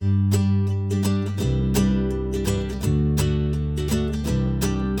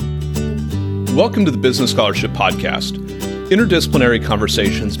Welcome to the Business Scholarship Podcast, interdisciplinary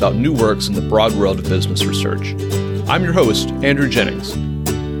conversations about new works in the broad world of business research. I'm your host, Andrew Jennings.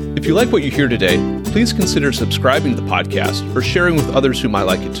 If you like what you hear today, please consider subscribing to the podcast or sharing with others who might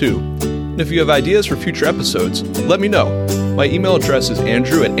like it too. And if you have ideas for future episodes, let me know. My email address is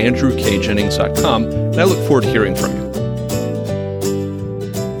andrew@andrewkjennings.com, and I look forward to hearing from you.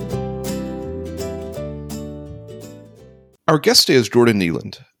 Our guest today is Jordan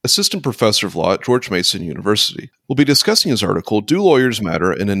Neyland, Assistant Professor of Law at George Mason University. We'll be discussing his article, Do Lawyers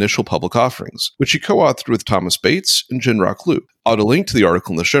Matter in Initial Public Offerings, which he co-authored with Thomas Bates and Jinrock Liu. I'll add a link to the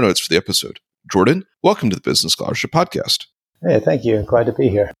article in the show notes for the episode. Jordan, welcome to the Business Scholarship Podcast. Hey, thank you. Glad to be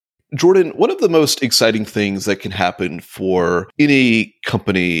here. Jordan, one of the most exciting things that can happen for any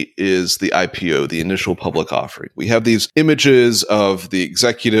company is the IPO, the initial public offering. We have these images of the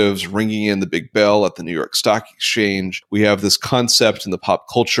executives ringing in the big bell at the New York Stock Exchange. We have this concept in the pop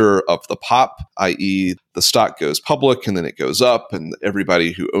culture of the pop, i.e., the stock goes public and then it goes up, and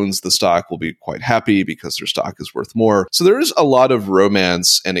everybody who owns the stock will be quite happy because their stock is worth more. So there is a lot of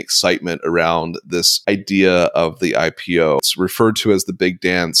romance and excitement around this idea of the IPO. It's referred to as the big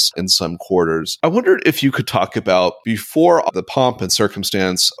dance in some quarters. I wondered if you could talk about, before the pomp and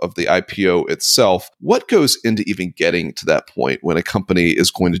circumstance of the IPO itself, what goes into even getting to that point when a company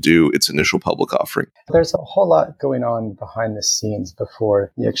is going to do its initial public offering? There's a whole lot going on behind the scenes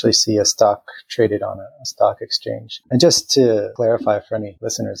before you actually see a stock traded on a stock exchange. And just to clarify for any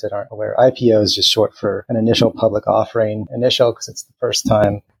listeners that aren't aware, IPO is just short for an initial public offering. Initial because it's the first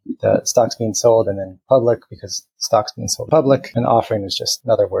time the stock's being sold, and then public because stock's being sold public, and offering is just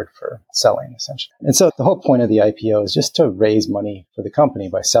another word for selling, essentially. And so the whole point of the IPO is just to raise money for the company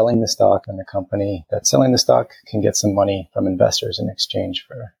by selling the stock, and the company that's selling the stock can get some money from investors in exchange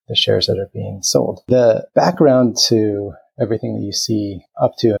for the shares that are being sold. The background to everything that you see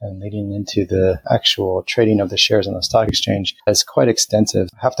up to and leading into the actual trading of the shares on the stock exchange is quite extensive.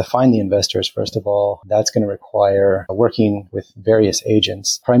 You have to find the investors, first of all. That's going to require working with various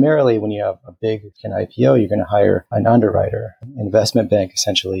agents. Primarily, when you have a big IPO, you're going to hire an underwriter, investment bank,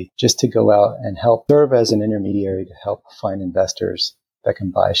 essentially, just to go out and help serve as an intermediary to help find investors that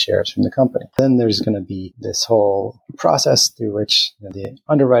can buy shares from the company. Then there's going to be this whole process through which the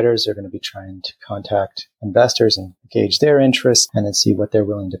underwriters are going to be trying to contact investors and gauge their interest and then see what they're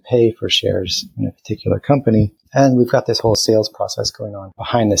willing to pay for shares in a particular company. And we've got this whole sales process going on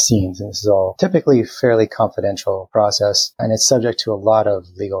behind the scenes. And this is all typically fairly confidential process, and it's subject to a lot of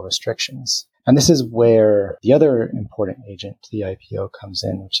legal restrictions. And this is where the other important agent to the IPO comes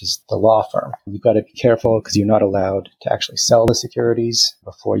in, which is the law firm. You've got to be careful because you're not allowed to actually sell the securities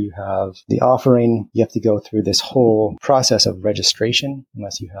before you have the offering. You have to go through this whole process of registration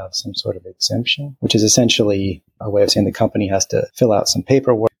unless you have some sort of exemption, which is essentially a way of saying the company has to fill out some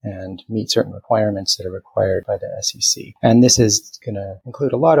paperwork and meet certain requirements that are required by the SEC. And this is going to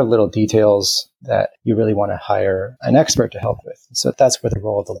include a lot of little details that you really want to hire an expert to help with. So that's where the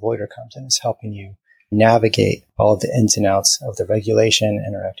role of the lawyer comes in, is helping you navigate all of the ins and outs of the regulation,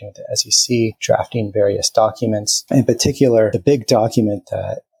 interacting with the SEC, drafting various documents. In particular, the big document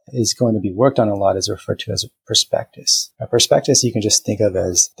that is going to be worked on a lot is referred to as a prospectus. A prospectus you can just think of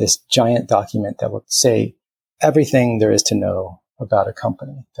as this giant document that will say everything there is to know about a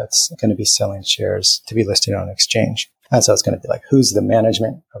company that's going to be selling shares to be listed on an exchange. And so it's going to be like, who's the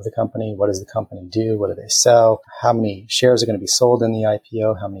management of the company? What does the company do? What do they sell? How many shares are going to be sold in the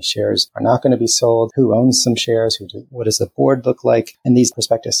IPO? How many shares are not going to be sold? Who owns some shares? What does the board look like? And these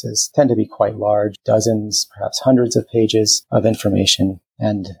prospectuses tend to be quite large, dozens, perhaps hundreds of pages of information.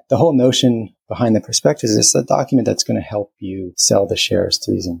 And the whole notion behind the prospectus is a document that's going to help you sell the shares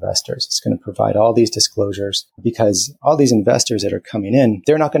to these investors. It's going to provide all these disclosures because all these investors that are coming in,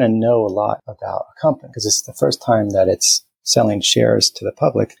 they're not going to know a lot about a company because it's the first time that it's selling shares to the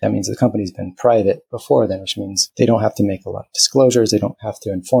public. That means the company's been private before then, which means they don't have to make a lot of disclosures. They don't have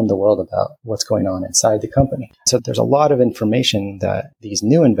to inform the world about what's going on inside the company. So there's a lot of information that these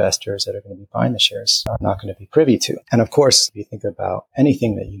new investors that are going to be buying the shares are not going to be privy to. And of course, if you think about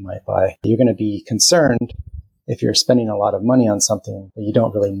anything that you might buy, you're going to be concerned if you're spending a lot of money on something that you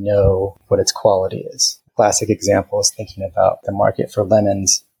don't really know what its quality is. Classic example is thinking about the market for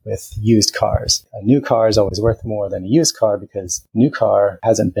lemons with used cars. A new car is always worth more than a used car because a new car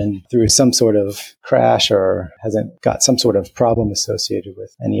hasn't been through some sort of crash or hasn't got some sort of problem associated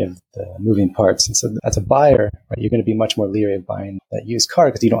with any of the moving parts. And so as a buyer, right, you're going to be much more leery of buying that used car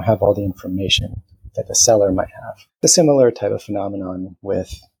because you don't have all the information that the seller might have. A similar type of phenomenon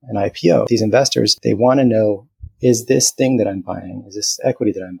with an IPO. These investors, they want to know, is this thing that I'm buying, is this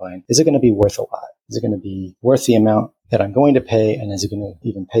equity that I'm buying, is it going to be worth a lot? Is it going to be worth the amount that I'm going to pay? And is it going to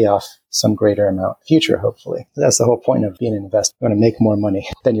even pay off some greater amount in the future, hopefully? That's the whole point of being an investor. You want to make more money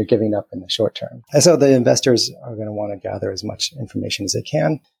than you're giving up in the short term. And so the investors are going to want to gather as much information as they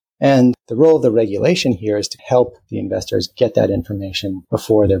can. And the role of the regulation here is to help the investors get that information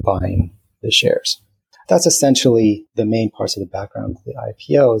before they're buying the shares. That's essentially the main parts of the background of the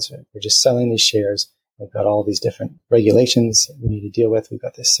IPOs. We're just selling these shares. We've got all these different regulations we need to deal with. We've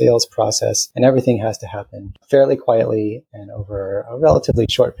got this sales process, and everything has to happen fairly quietly and over a relatively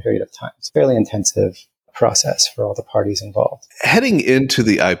short period of time. It's a fairly intensive process for all the parties involved. Heading into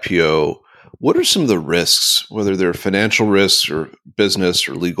the IPO, what are some of the risks, whether they're financial risks or business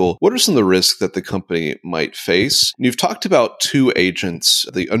or legal? What are some of the risks that the company might face? And you've talked about two agents,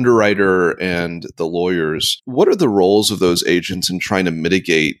 the underwriter and the lawyers. What are the roles of those agents in trying to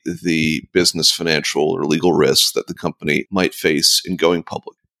mitigate the business, financial, or legal risks that the company might face in going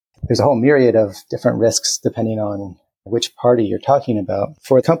public? There's a whole myriad of different risks depending on which party you're talking about.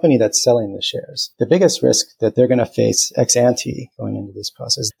 For a company that's selling the shares, the biggest risk that they're going to face ex ante going into this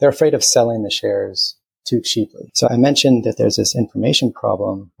process, they're afraid of selling the shares too cheaply. So I mentioned that there's this information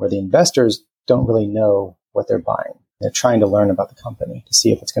problem where the investors don't really know what they're buying. They're trying to learn about the company to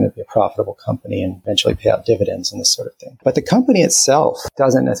see if it's going to be a profitable company and eventually pay out dividends and this sort of thing. But the company itself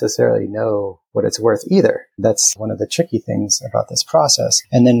doesn't necessarily know what it's worth either. That's one of the tricky things about this process.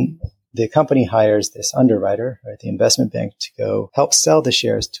 And then the company hires this underwriter, right, the investment bank, to go help sell the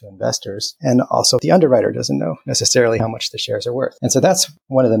shares to investors. And also the underwriter doesn't know necessarily how much the shares are worth. And so that's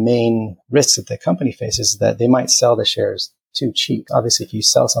one of the main risks that the company faces, that they might sell the shares too cheap. Obviously, if you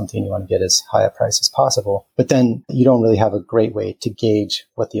sell something, you want to get as high a price as possible, but then you don't really have a great way to gauge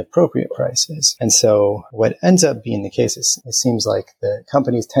what the appropriate price is. And so what ends up being the case is it seems like the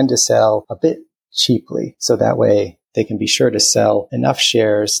companies tend to sell a bit cheaply. So that way they can be sure to sell enough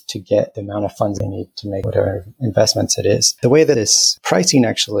shares to get the amount of funds they need to make whatever investments it is. The way that this pricing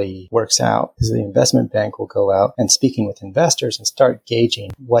actually works out is the investment bank will go out and speaking with investors and start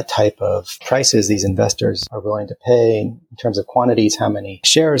gauging what type of prices these investors are willing to pay in terms of quantities, how many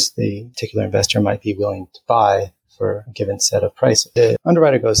shares the particular investor might be willing to buy for a given set of prices. The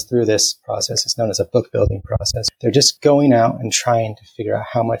underwriter goes through this process. It's known as a book building process. They're just going out and trying to figure out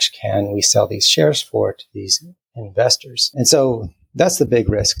how much can we sell these shares for to these investors. And so that's the big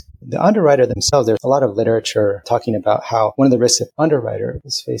risk. The underwriter themselves, there's a lot of literature talking about how one of the risks that underwriter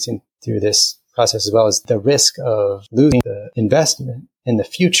is facing through this process as well is the risk of losing the investment in the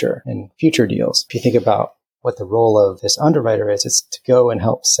future, in future deals. If you think about what the role of this underwriter is, it's to go and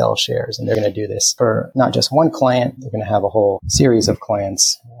help sell shares. And they're going to do this for not just one client. They're going to have a whole series of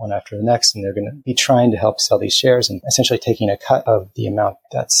clients, one after the next, and they're going to be trying to help sell these shares and essentially taking a cut of the amount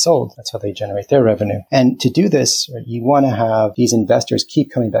that's sold. That's how they generate their revenue. And to do this, you want to have these investors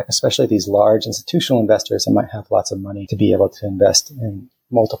keep coming back, especially these large institutional investors that might have lots of money to be able to invest in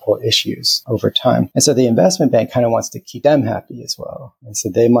multiple issues over time. And so the investment bank kind of wants to keep them happy as well. And so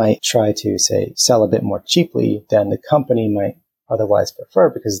they might try to, say, sell a bit more cheaply than the company might otherwise prefer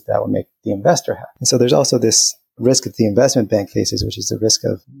because that would make the investor happy. And so there's also this risk that the investment bank faces, which is the risk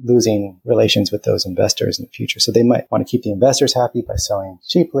of losing relations with those investors in the future. So they might want to keep the investors happy by selling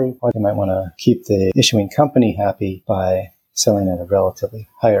cheaply, or they might want to keep the issuing company happy by selling at a relatively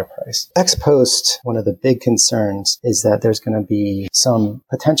higher price. Ex post, one of the big concerns is that there's going to be some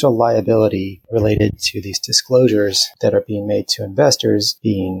potential liability related to these disclosures that are being made to investors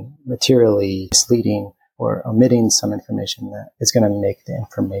being materially misleading or omitting some information that is going to make the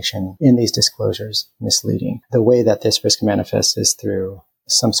information in these disclosures misleading. The way that this risk manifests is through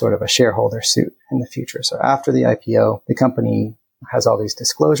some sort of a shareholder suit in the future. So after the IPO, the company has all these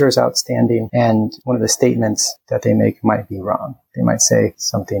disclosures outstanding, and one of the statements that they make might be wrong. They might say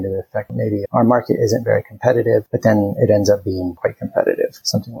something to the effect, maybe our market isn't very competitive, but then it ends up being quite competitive,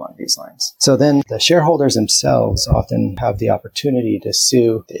 something along these lines. So then the shareholders themselves often have the opportunity to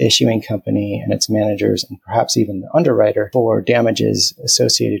sue the issuing company and its managers, and perhaps even the underwriter, for damages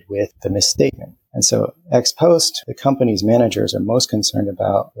associated with the misstatement. And so ex post, the company's managers are most concerned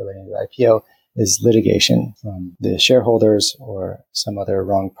about, relating to the IPO, is litigation from the shareholders or some other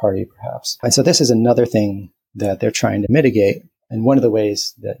wrong party, perhaps. And so this is another thing that they're trying to mitigate. And one of the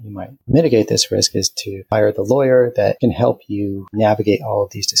ways that you might mitigate this risk is to hire the lawyer that can help you navigate all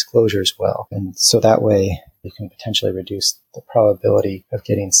of these disclosures well. And so that way you can potentially reduce the probability of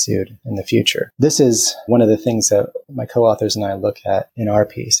getting sued in the future. This is one of the things that my co-authors and I look at in our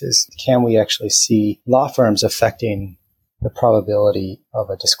piece is, can we actually see law firms affecting the probability of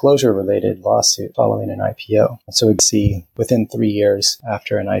a disclosure-related lawsuit following an IPO. And so we see within 3 years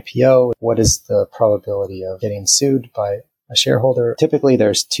after an IPO, what is the probability of getting sued by a shareholder. Typically,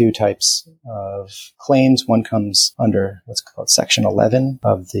 there's two types of claims. One comes under what's called Section 11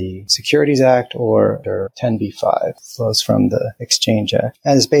 of the Securities Act, or under 10b-5, flows from the Exchange Act.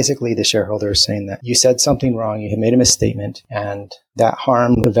 And it's basically the shareholder saying that you said something wrong, you had made a misstatement, and that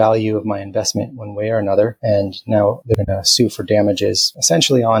harmed the value of my investment one way or another. And now they're going to sue for damages,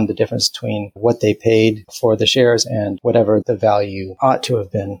 essentially on the difference between what they paid for the shares and whatever the value ought to have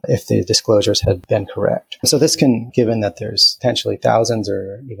been if the disclosures had been correct. So this can, given that there's potentially thousands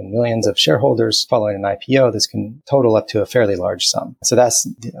or even millions of shareholders following an IPO, this can total up to a fairly large sum. So that's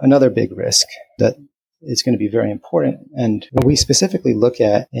another big risk that is going to be very important. And what we specifically look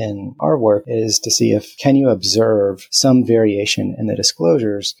at in our work is to see if can you observe some variation in the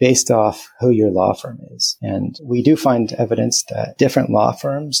disclosures based off who your law firm is. And we do find evidence that different law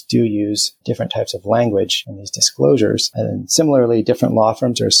firms do use different types of language in these disclosures. And similarly, different law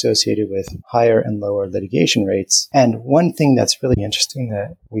firms are associated with higher and lower litigation rates. And one thing that's really interesting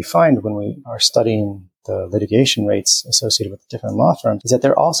that we find when we are studying the litigation rates associated with different law firms is that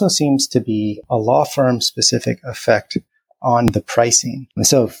there also seems to be a law firm specific effect on the pricing. And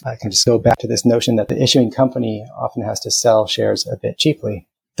so if I can just go back to this notion that the issuing company often has to sell shares a bit cheaply.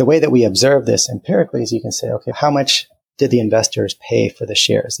 The way that we observe this empirically is you can say, okay, how much did the investors pay for the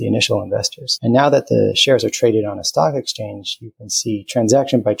shares, the initial investors? And now that the shares are traded on a stock exchange, you can see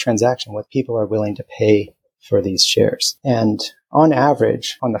transaction by transaction what people are willing to pay for these shares. And on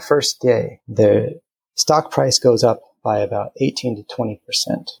average, on the first day, the stock price goes up by about 18 to 20%.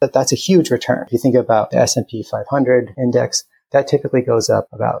 That's a huge return. If you think about the S&P 500 index, that typically goes up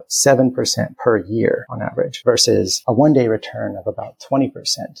about 7% per year on average versus a one-day return of about 20%.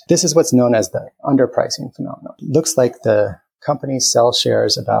 This is what's known as the underpricing phenomenon. It looks like the companies sell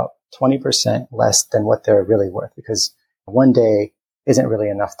shares about 20% less than what they're really worth because one day isn't really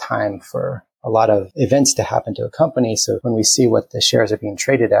enough time for a lot of events to happen to a company. So when we see what the shares are being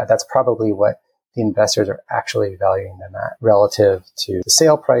traded at, that's probably what the investors are actually valuing them at relative to the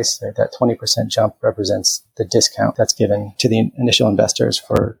sale price. That 20% jump represents the discount that's given to the initial investors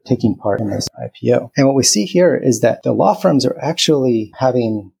for taking part in this IPO. And what we see here is that the law firms are actually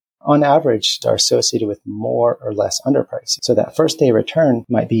having, on average, are associated with more or less underpricing. So that first day return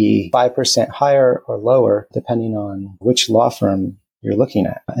might be 5% higher or lower, depending on which law firm you're looking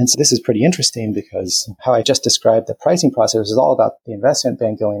at. And so this is pretty interesting because how I just described the pricing process is all about the investment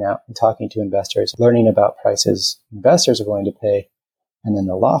bank going out and talking to investors, learning about prices investors are willing to pay. And then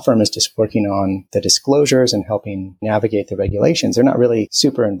the law firm is just working on the disclosures and helping navigate the regulations. They're not really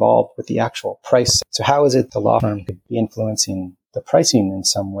super involved with the actual price. So how is it the law firm could be influencing the pricing in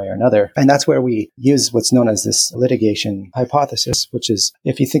some way or another? And that's where we use what's known as this litigation hypothesis, which is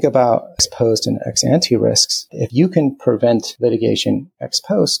if you think about ex post and ex ante risks, if you can prevent litigation ex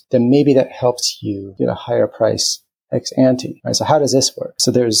post, then maybe that helps you get a higher price ex ante. Right? So how does this work?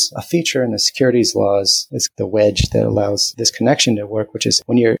 So there's a feature in the securities laws, it's the wedge that allows this connection to work, which is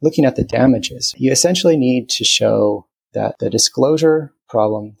when you're looking at the damages, you essentially need to show that the disclosure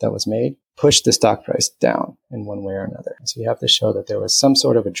problem that was made pushed the stock price down in one way or another. So you have to show that there was some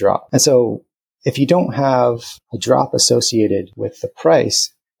sort of a drop. And so if you don't have a drop associated with the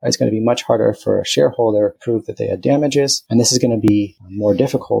price, it's going to be much harder for a shareholder to prove that they had damages. And this is going to be more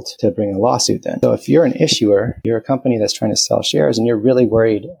difficult to bring a lawsuit then. So if you're an issuer, you're a company that's trying to sell shares and you're really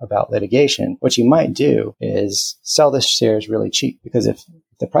worried about litigation, what you might do is sell the shares really cheap, because if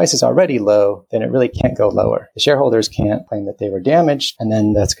the price is already low, then it really can't go lower. The shareholders can't claim that they were damaged, and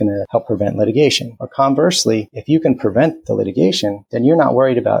then that's going to help prevent litigation. Or conversely, if you can prevent the litigation, then you're not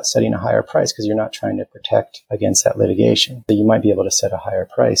worried about setting a higher price because you're not trying to protect against that litigation. So you might be able to set a higher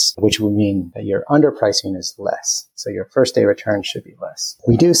price, which would mean that your underpricing is less. So your first day return should be less.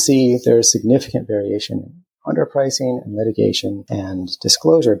 We do see there's significant variation in underpricing and litigation and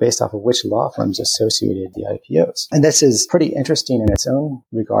disclosure based off of which law firms associated the IPOs. And this is pretty interesting in its own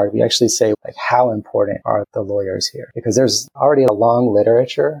regard. We actually say, like, how important are the lawyers here? Because there's already a long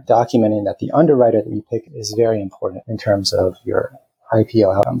literature documenting that the underwriter that you pick is very important in terms of your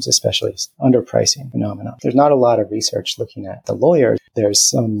IPO outcomes, especially underpricing phenomena. There's not a lot of research looking at the lawyers. There's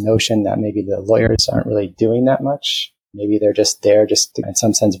some notion that maybe the lawyers aren't really doing that much. Maybe they're just there just to, in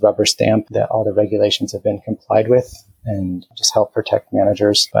some sense, rubber stamp that all the regulations have been complied with and just help protect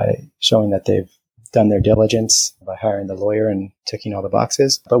managers by showing that they've done their diligence by hiring the lawyer and ticking all the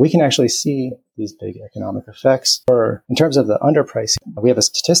boxes. But we can actually see these big economic effects. Or in terms of the underpricing, we have a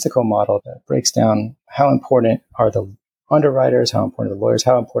statistical model that breaks down how important are the underwriters, how important are the lawyers,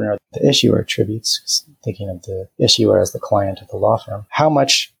 how important are the issuer attributes, thinking of the issuer as the client of the law firm. How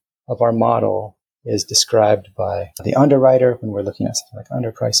much of our model is described by the underwriter when we're looking at something like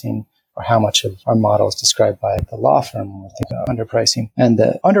underpricing, or how much of our model is described by the law firm when we're thinking about underpricing. And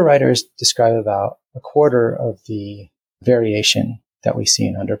the underwriters describe about a quarter of the variation that we see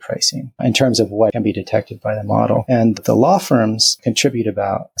in underpricing in terms of what can be detected by the model. And the law firms contribute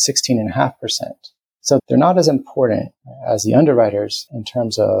about 16.5%. So they're not as important as the underwriters in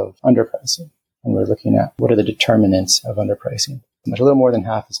terms of underpricing. And we're looking at what are the determinants of underpricing. A little more than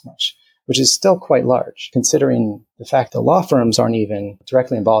half as much, which is still quite large, considering the fact that law firms aren't even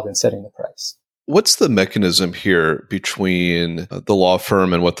directly involved in setting the price. What's the mechanism here between the law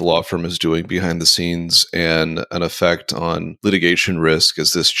firm and what the law firm is doing behind the scenes and an effect on litigation risk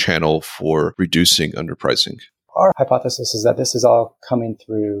as this channel for reducing underpricing? Our hypothesis is that this is all coming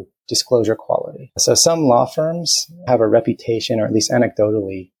through disclosure quality. So some law firms have a reputation, or at least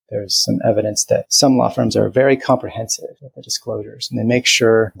anecdotally, there's some evidence that some law firms are very comprehensive with the disclosures, and they make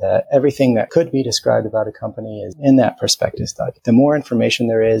sure that everything that could be described about a company is in that prospectus document. The more information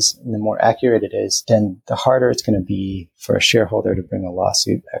there is and the more accurate it is, then the harder it's going to be for a shareholder to bring a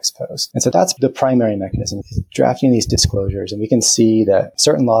lawsuit ex post. And so that's the primary mechanism, drafting these disclosures. And we can see that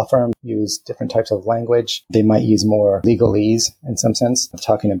certain law firms use different types of language. They might use more legalese in some sense,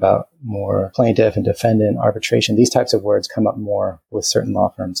 talking about more plaintiff and defendant arbitration. These types of words come up more with certain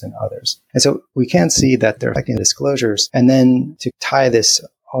law firms than others. And so we can see that they're affecting disclosures. And then to tie this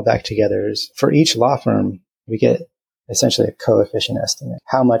all back together is for each law firm, we get essentially a coefficient estimate.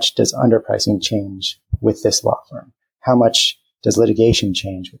 How much does underpricing change with this law firm? How much does litigation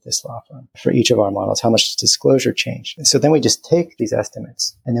change with this law firm? For each of our models, how much does disclosure change? And so then we just take these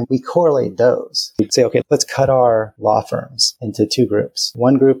estimates and then we correlate those. We say, okay, let's cut our law firms into two groups.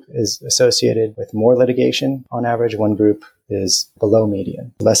 One group is associated with more litigation on average. One group is below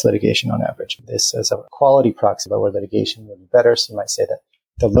median, less litigation on average. This as a quality proxy, lower litigation would be better. So you might say that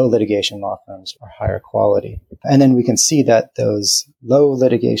the low litigation law firms are higher quality. And then we can see that those low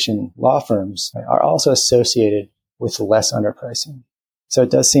litigation law firms are also associated with less underpricing. So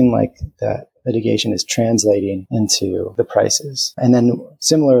it does seem like that litigation is translating into the prices. And then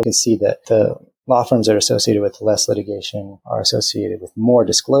similarly, you can see that the law firms that are associated with less litigation are associated with more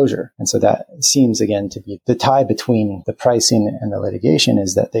disclosure. And so that seems, again, to be the tie between the pricing and the litigation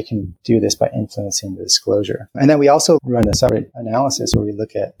is that they can do this by influencing the disclosure. And then we also run a separate analysis where we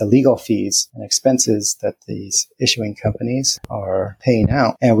look at the legal fees and expenses that these issuing companies are paying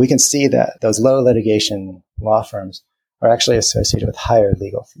out. And we can see that those low litigation law firms are actually associated with higher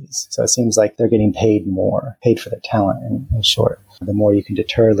legal fees. So it seems like they're getting paid more, paid for their talent in short. The more you can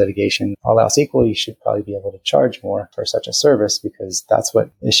deter litigation, all else equal, you should probably be able to charge more for such a service because that's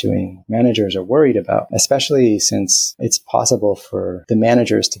what issuing managers are worried about, especially since it's possible for the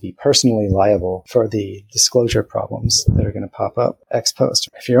managers to be personally liable for the disclosure problems that are going to pop up ex post.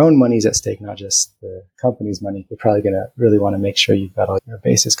 If your own money's at stake, not just the company's money, you're probably going to really want to make sure you've got all your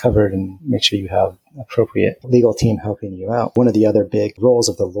bases covered and make sure you have appropriate legal team helping you out. One of the other big roles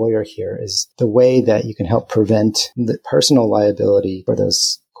of the lawyer here is the way that you can help prevent the personal liability for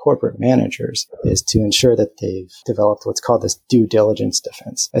those corporate managers is to ensure that they've developed what's called this due diligence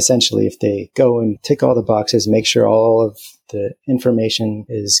defense. Essentially, if they go and tick all the boxes, make sure all of the information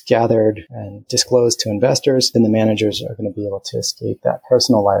is gathered and disclosed to investors, then the managers are going to be able to escape that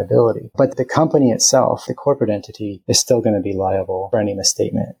personal liability. But the company itself, the corporate entity, is still going to be liable for any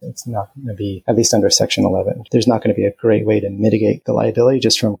misstatement. It's not going to be, at least under Section 11, there's not going to be a great way to mitigate the liability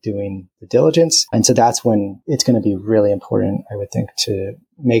just from doing the diligence. And so that's when it's going to be really important, I would think, to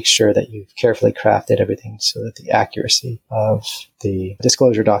make sure that you've carefully crafted everything so that the accuracy of the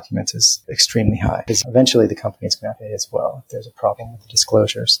disclosure documents is extremely high. Because eventually the company is going to pay as well if there's a problem with the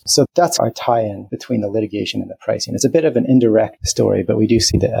disclosures. So that's our tie-in between the litigation and the pricing. It's a bit of an indirect story, but we do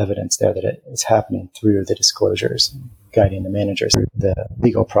see the evidence there that it is happening through the disclosures and guiding the managers through the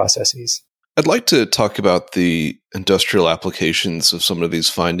legal processes. I'd like to talk about the industrial applications of some of these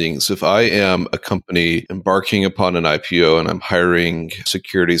findings. If I am a company embarking upon an IPO and I'm hiring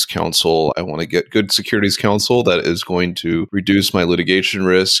securities counsel, I want to get good securities counsel that is going to reduce my litigation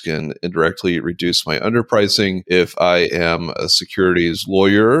risk and indirectly reduce my underpricing. If I am a securities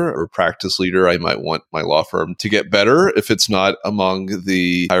lawyer or practice leader, I might want my law firm to get better if it's not among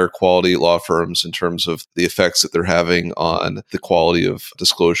the higher quality law firms in terms of the effects that they're having on the quality of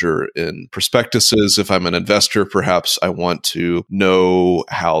disclosure in prospectuses. If I'm an investor, perhaps I want to know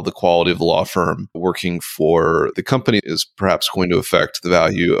how the quality of the law firm working for the company is perhaps going to affect the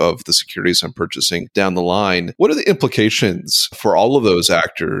value of the securities I'm purchasing down the line. What are the implications for all of those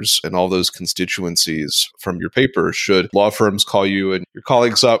actors and all those constituencies from your paper? Should law firms call you and your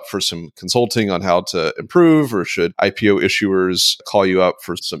colleagues up for some consulting on how to improve, or should IPO issuers call you up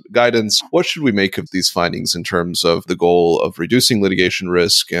for some guidance? What should we make of these findings in terms of the goal of reducing litigation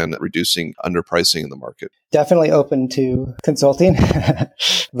risk and reducing underpricing in the market? Definitely open to consulting.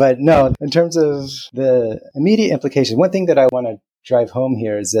 But no, in terms of the immediate implications, one thing that I want to drive home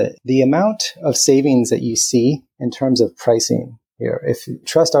here is that the amount of savings that you see in terms of pricing here, if you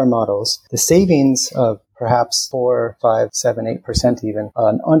trust our models, the savings of perhaps 4, 5, 7, 8% even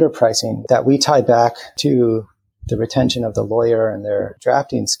on underpricing that we tie back to the retention of the lawyer and their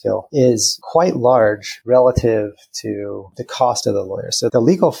drafting skill is quite large relative to the cost of the lawyer. So the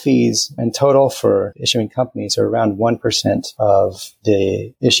legal fees in total for issuing companies are around 1% of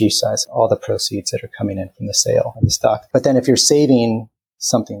the issue size, all the proceeds that are coming in from the sale of the stock. But then if you're saving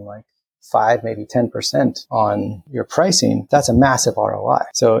something like 5, maybe 10% on your pricing, that's a massive ROI.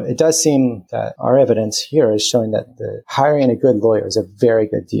 So it does seem that our evidence here is showing that the hiring a good lawyer is a very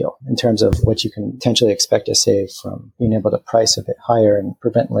good deal in terms of what you can potentially expect to save from being able to price a bit higher and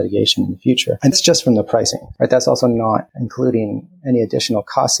prevent litigation in the future. And it's just from the pricing, right? That's also not including any additional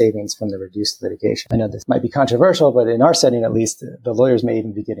cost savings from the reduced litigation. I know this might be controversial, but in our setting, at least, the lawyers may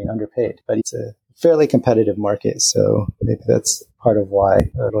even be getting underpaid, but it's a fairly competitive market. So maybe that's part of why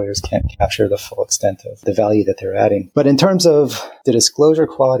lawyers can't capture the full extent of the value that they're adding. But in terms of the disclosure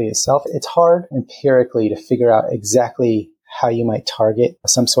quality itself, it's hard empirically to figure out exactly how you might target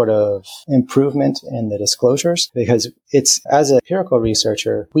some sort of improvement in the disclosures, because it's, as an empirical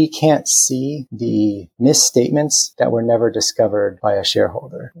researcher, we can't see the misstatements that were never discovered by a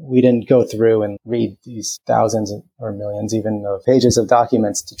shareholder. We didn't go through and read these thousands or millions even of pages of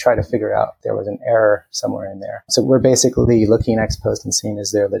documents to try to figure out there was an error somewhere in there. So we're basically looking ex post and seeing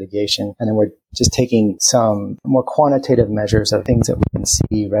is there litigation, and then we're just taking some more quantitative measures of things that we can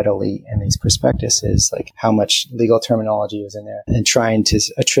see readily in these prospectuses, like how much legal terminology is in there, and trying to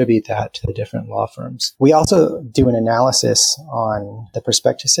attribute that to the different law firms. We also do an analysis on the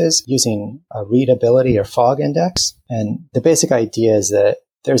prospectuses using a readability or fog index. And the basic idea is that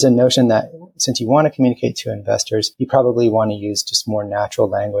there's a notion that since you want to communicate to investors, you probably want to use just more natural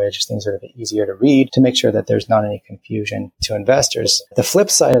language, things that are a bit easier to read, to make sure that there's not any confusion to investors. The flip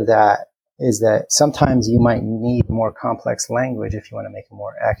side of that is that sometimes you might need more complex language if you want to make a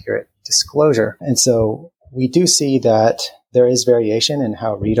more accurate disclosure. And so we do see that there is variation in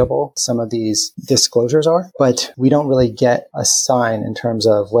how readable some of these disclosures are, but we don't really get a sign in terms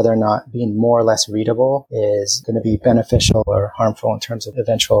of whether or not being more or less readable is going to be beneficial or harmful in terms of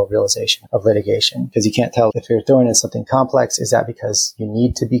eventual realization of litigation. Because you can't tell if you're throwing in something complex, is that because you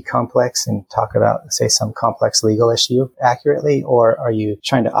need to be complex and talk about, say, some complex legal issue accurately, or are you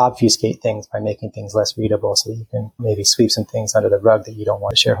trying to obfuscate things by making things less readable so that you can maybe sweep some things under the rug that you don't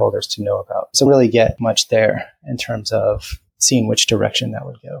want the shareholders to know about? So really get much there in terms of seeing which direction that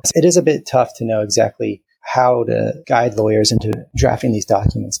would go. It is a bit tough to know exactly how to guide lawyers into drafting these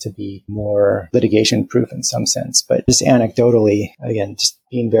documents to be more litigation proof in some sense. But just anecdotally, again, just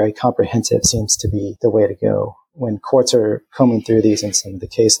being very comprehensive seems to be the way to go. When courts are combing through these in some of the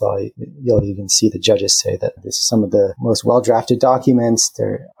case law, you'll even see the judges say that this is some of the most well-drafted documents.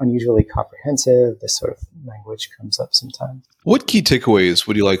 They're unusually comprehensive. This sort of language comes up sometimes. What key takeaways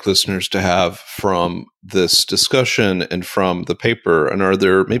would you like listeners to have from this discussion and from the paper? And are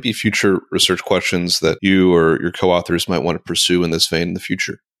there maybe future research questions that you or your co-authors might want to pursue in this vein in the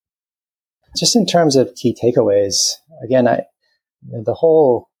future? Just in terms of key takeaways, again, the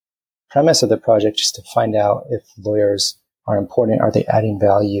whole premise of the project is to find out if lawyers are important. Are they adding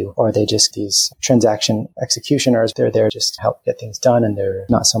value? Or are they just these transaction executioners? They're there just to help get things done, and there's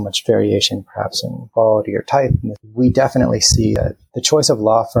not so much variation perhaps in quality or type. We definitely see that the choice of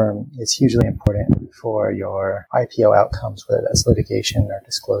law firm is hugely important for your IPO outcomes, whether that's litigation or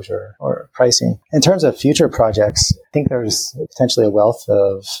disclosure or pricing. In terms of future projects, I think there's potentially a wealth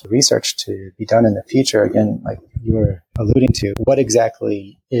of research to be done in the future. Again, like you were alluding to, what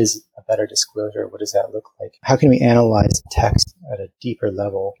exactly is a better disclosure? What does that look like? How can we analyze text at a deeper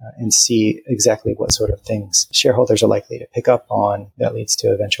level and see exactly what sort of things shareholders are likely to pick up on that leads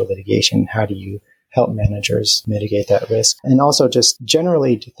to eventual litigation? How do you help managers mitigate that risk. And also just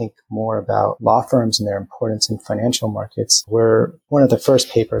generally to think more about law firms and their importance in financial markets. We're one of the first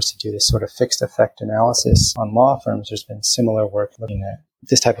papers to do this sort of fixed effect analysis on law firms. There's been similar work looking at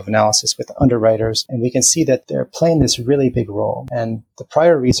this type of analysis with underwriters, and we can see that they're playing this really big role. And the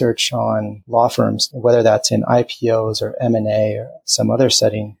prior research on law firms, whether that's in IPOs or M&A or some other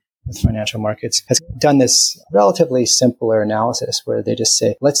setting with financial markets, has done this relatively simpler analysis where they just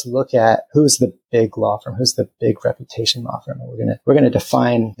say, let's look at who's the big law firm, who's the big reputation law firm. And we're going to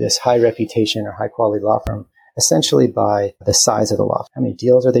define this high reputation or high quality law firm essentially by the size of the law. How many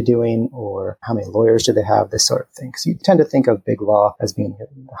deals are they doing, or how many lawyers do they have, this sort of thing. So you tend to think of big law as being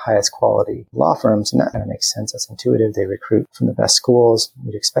the highest quality law firms, and that kind of makes sense. That's intuitive. They recruit from the best schools.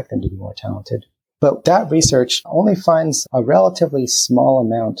 You'd expect them to be more talented. But that research only finds a relatively small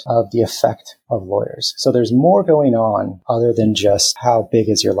amount of the effect of lawyers. So there's more going on other than just how big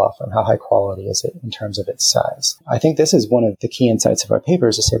is your law firm, how high quality is it in terms of its size. I think this is one of the key insights of our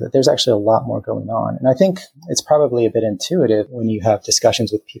papers, to say that there's actually a lot more going on. And I think it's probably a bit intuitive when you have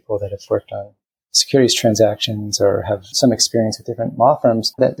discussions with people that have worked on securities transactions or have some experience with different law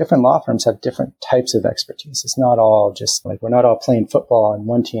firms, that different law firms have different types of expertise. It's not all just like, we're not all playing football and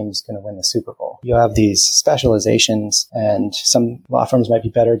one team's going to win the Super Bowl. You have these specializations, and some law firms might be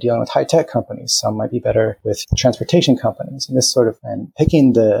better dealing with high-tech companies. Some might be better with transportation companies. And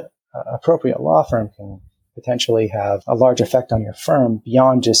picking the appropriate law firm can potentially have a large effect on your firm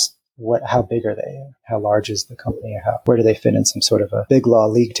beyond just how big are they? How large is the company? Where do they fit in some sort of a big law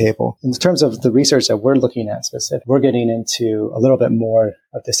league table? In terms of the research that we're looking at specifically, we're getting into a little bit more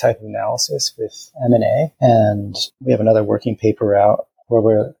of this type of analysis with M&A. And we have another working paper out where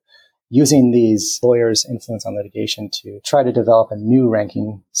we're using these lawyers' influence on litigation to try to develop a new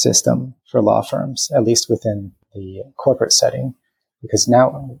ranking system for law firms, at least within the corporate setting, because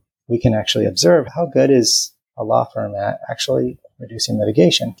now we can actually observe how good is a law firm at actually reducing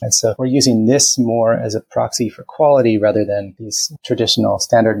litigation. And so we're using this more as a proxy for quality rather than these traditional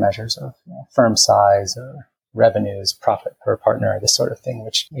standard measures of firm size or revenues, profit per partner, this sort of thing,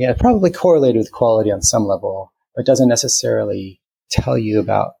 which probably correlated with quality on some level, but doesn't necessarily tell you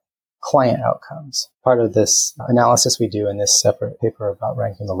about client outcomes. Part of this analysis we do in this separate paper about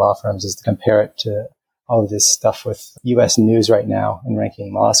ranking the law firms is to compare it to all of this stuff with U.S. News right now in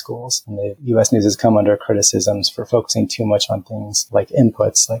ranking law schools. And the U.S. News has come under criticisms for focusing too much on things like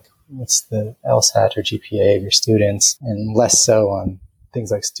inputs, like what's the LSAT or GPA of your students, and less so on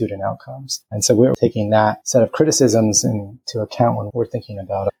things like student outcomes. And so we're taking that set of criticisms into account when we're thinking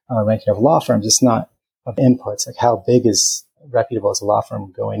about ranking of law firms. It's not of inputs, like how big is reputable as a law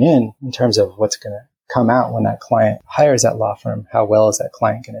firm going in terms of what's going to come out when that client hires that law firm. How well is that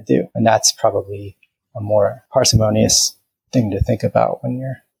client going to do? And that's probably a more parsimonious thing to think about when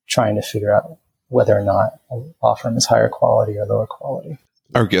you're trying to figure out whether or not a law firm is higher quality or lower quality.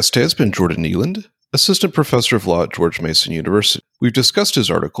 Our guest has been Jordan Neyland, Assistant Professor of Law at George Mason University. We've discussed his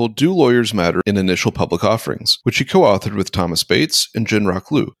article, Do Lawyers Matter in Initial Public Offerings, which he co-authored with Thomas Bates and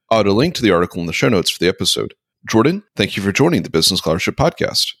Jin-Rock Liu. I'll add a link to the article in the show notes for the episode. Jordan, thank you for joining the Business Scholarship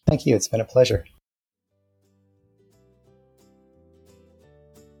Podcast. Thank you. It's been a pleasure.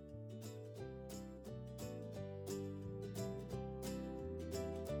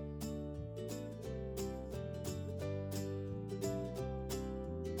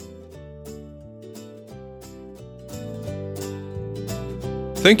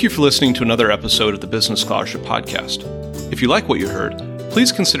 Thank you for listening to another episode of the Business Scholarship Podcast. If you like what you heard,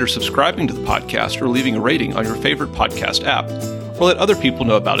 please consider subscribing to the podcast or leaving a rating on your favorite podcast app, or let other people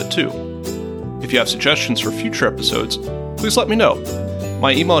know about it too. If you have suggestions for future episodes, please let me know.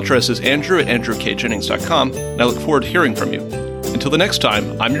 My email address is andrew@andrewkjennings.com, and I look forward to hearing from you. Until the next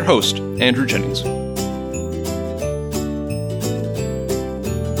time, I'm your host, Andrew Jennings.